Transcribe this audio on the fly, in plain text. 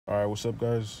All right, what's up,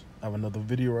 guys? I have another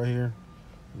video right here.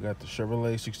 We got the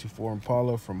Chevrolet 64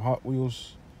 Impala from Hot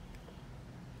Wheels.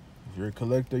 If you're a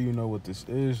collector, you know what this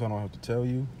is. I don't have to tell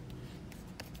you,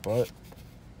 but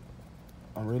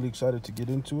I'm really excited to get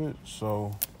into it.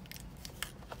 So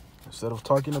instead of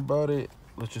talking about it,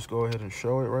 let's just go ahead and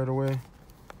show it right away.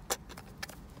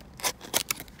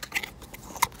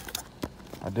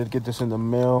 I did get this in the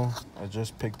mail. I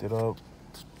just picked it up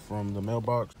from the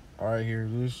mailbox. All right, here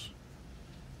it is.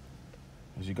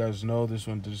 As you guys know, this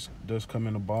one does come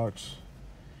in a box,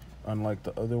 unlike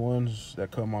the other ones that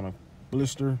come on a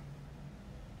blister.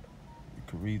 You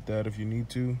can read that if you need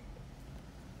to.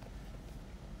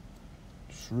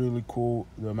 It's really cool,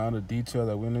 the amount of detail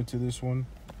that went into this one.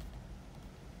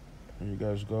 There you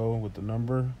guys go with the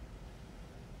number.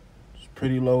 It's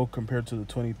pretty low compared to the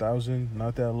 20,000.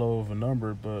 Not that low of a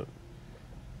number, but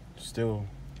still,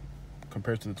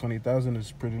 compared to the 20,000,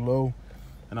 it's pretty low.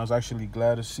 And I was actually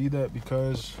glad to see that,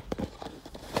 because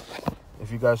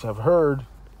if you guys have heard,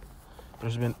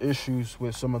 there's been issues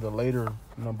with some of the later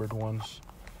numbered ones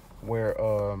where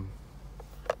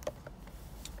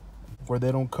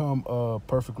they don't come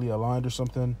perfectly aligned or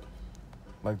something.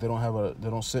 Like they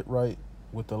don't sit right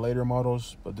with the later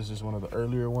models, but this is one of the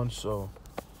earlier ones, so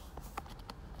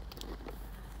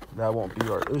that won't be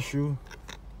our issue.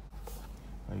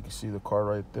 You can see the car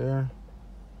right there.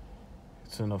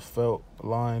 It's in a felt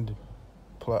lined,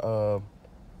 I'll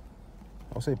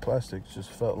say plastic, it's just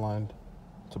felt lined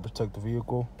to protect the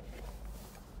vehicle.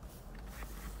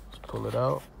 Let's pull it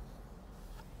out.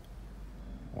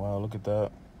 Wow, look at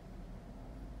that.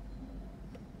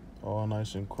 All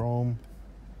nice and chrome.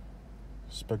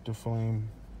 Spectre flame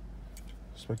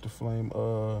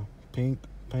pink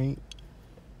paint.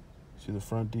 See the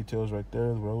front details right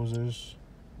there, the roses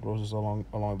along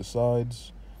the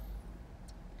sides.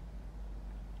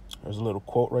 There's a little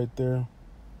quote right there.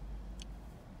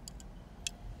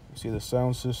 You see the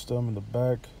sound system in the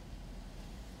back.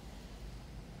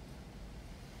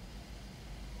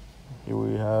 Here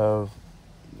we have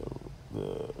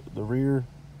the rear.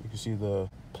 You can see the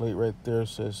plate right there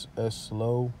says S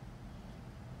slow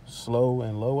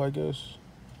and low, I guess.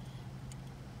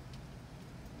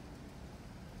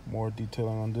 More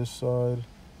detailing on this side.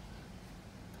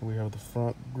 We have the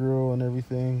front grille and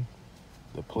everything.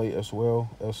 The plate as well,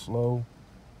 S slow.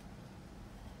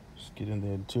 Let's get in the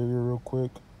interior real quick.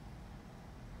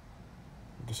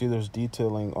 You can see there's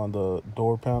detailing on the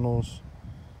door panels,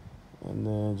 and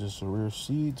then just the rear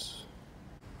seats.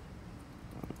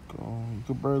 You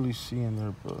can barely see in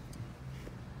there, but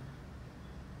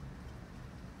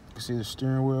you can see the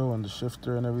steering wheel and the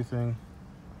shifter and everything.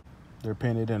 They're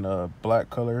painted in a black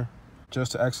color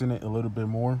just to accent it a little bit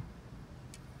more.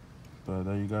 But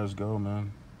there you guys go,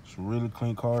 man. It's a really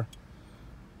clean car.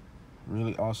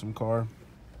 Really awesome car.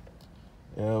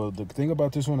 Yeah, the thing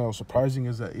about this one that was surprising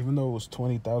is that even though it was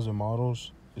 20,000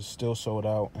 models, it's still sold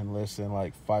out in less than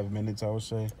like 5 minutes, I would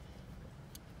say.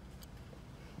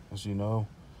 As you know,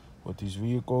 with these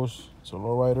vehicles, it's a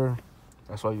lowrider.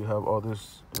 That's why you have all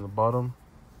this in the bottom.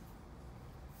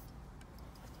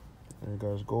 There you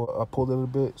guys go. I pulled it a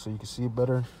little bit so you can see it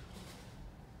better.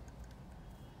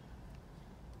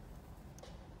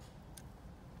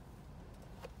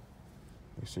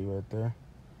 You see right there.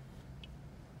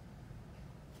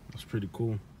 That's pretty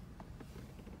cool.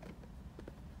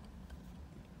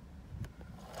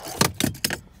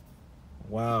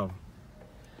 Wow.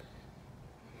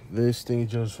 This thing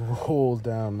just rolled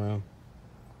down, man.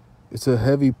 It's a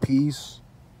heavy piece,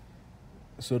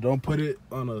 so don't put it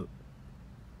on a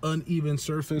uneven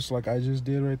surface like I just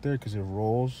did right there, because it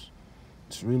rolls.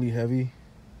 It's really heavy.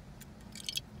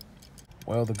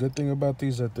 Well, the good thing about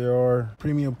these is that they are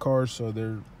premium cars, so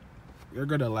they're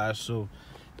gonna last. So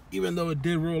even though it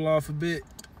did roll off a bit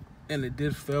and it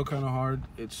did fail kind of hard,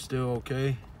 it's still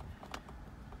okay.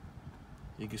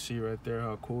 You can see right there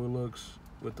how cool it looks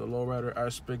with the lowrider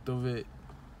aspect of it.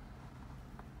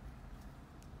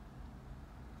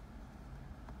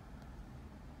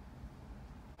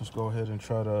 Let's go ahead and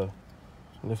try to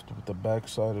lift with the back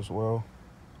side as well.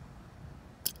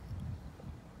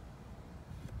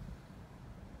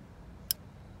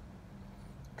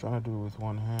 Trying to do it with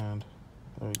one hand.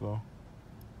 There you go.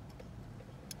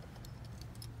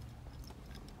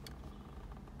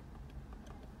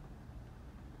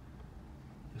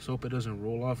 Let's hope it doesn't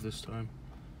roll off this time.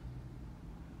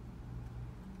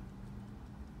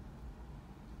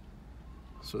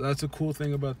 So that's a cool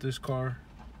thing about this car.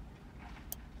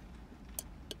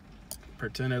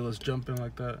 Pretend it was jumping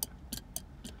like that.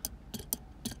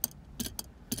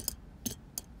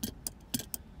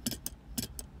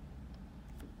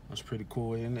 That's pretty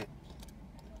cool, isn't it?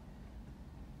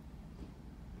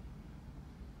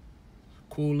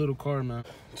 cool little car, man.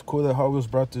 It's cool that Hot Wheels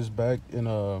brought this back in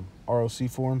a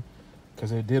RLC form, because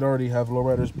they did already have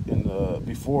lowriders in the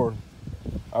before.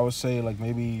 I would say like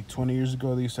maybe 20 years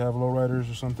ago they used to have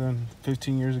lowriders or something.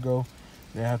 15 years ago,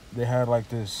 they had like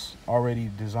this already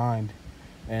designed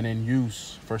and in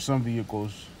use for some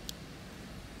vehicles.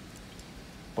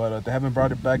 But they haven't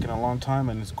brought it back in a long time,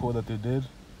 and it's cool that they did.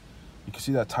 You can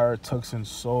see that tire tucks in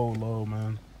so low,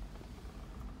 man.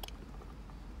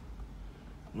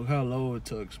 Look how low it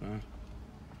tucks, man.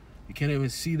 You can't even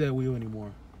see that wheel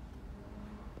anymore.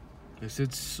 It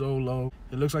sits so low.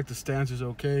 It looks like the stance is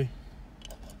okay.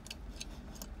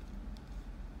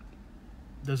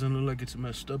 Doesn't look like it's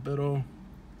messed up at all.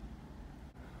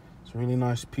 It's a really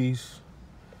nice piece.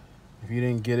 If you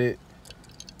didn't get it,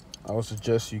 I would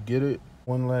suggest you get it.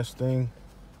 One last thing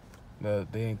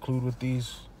that they include with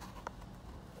these,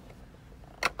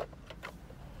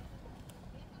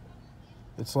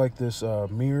 it's like this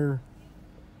mirror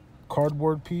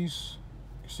cardboard piece.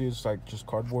 You see, it's like just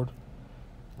cardboard,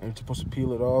 and you're supposed to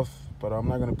peel it off. But I'm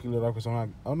not gonna peel it off because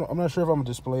I'm not sure if I'm gonna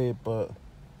display it. But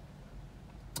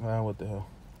what the hell?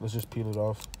 Let's just peel it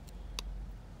off.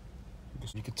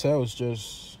 You can tell it's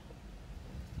just,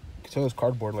 you can tell it's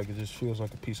cardboard. Like, it just feels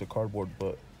like a piece of cardboard.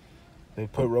 But they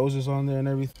put roses on there and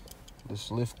everything.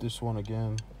 Let's lift this one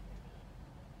again.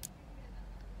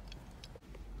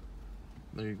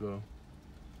 There you go.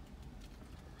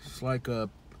 It's like a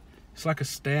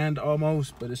stand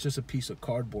almost, but it's just a piece of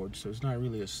cardboard, so it's not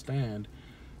really a stand.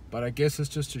 But I guess it's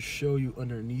just to show you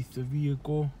underneath the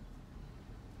vehicle.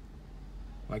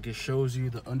 Like, it shows you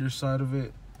the underside of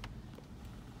it.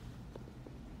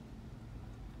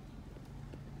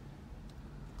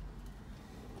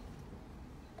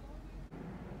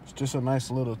 It's just a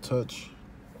nice little touch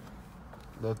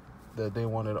that they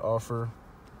wanted to offer.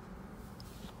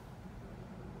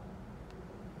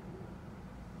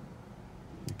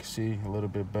 You can see a little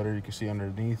bit better. You can see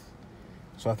underneath.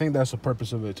 So I think that's the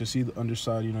purpose of it, to see the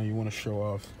underside. You know, you want to show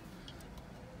off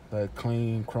that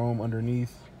clean chrome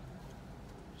underneath.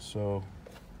 So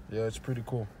yeah, it's pretty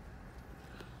cool.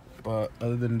 But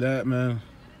other than that, man,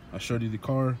 I showed you the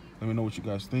car. Let me know what you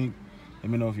guys think. Let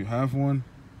me know if you have one.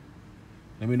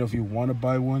 Let me know if you want to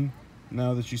buy one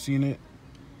now that you've seen it.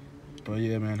 But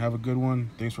yeah, man, have a good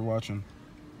one. Thanks for watching.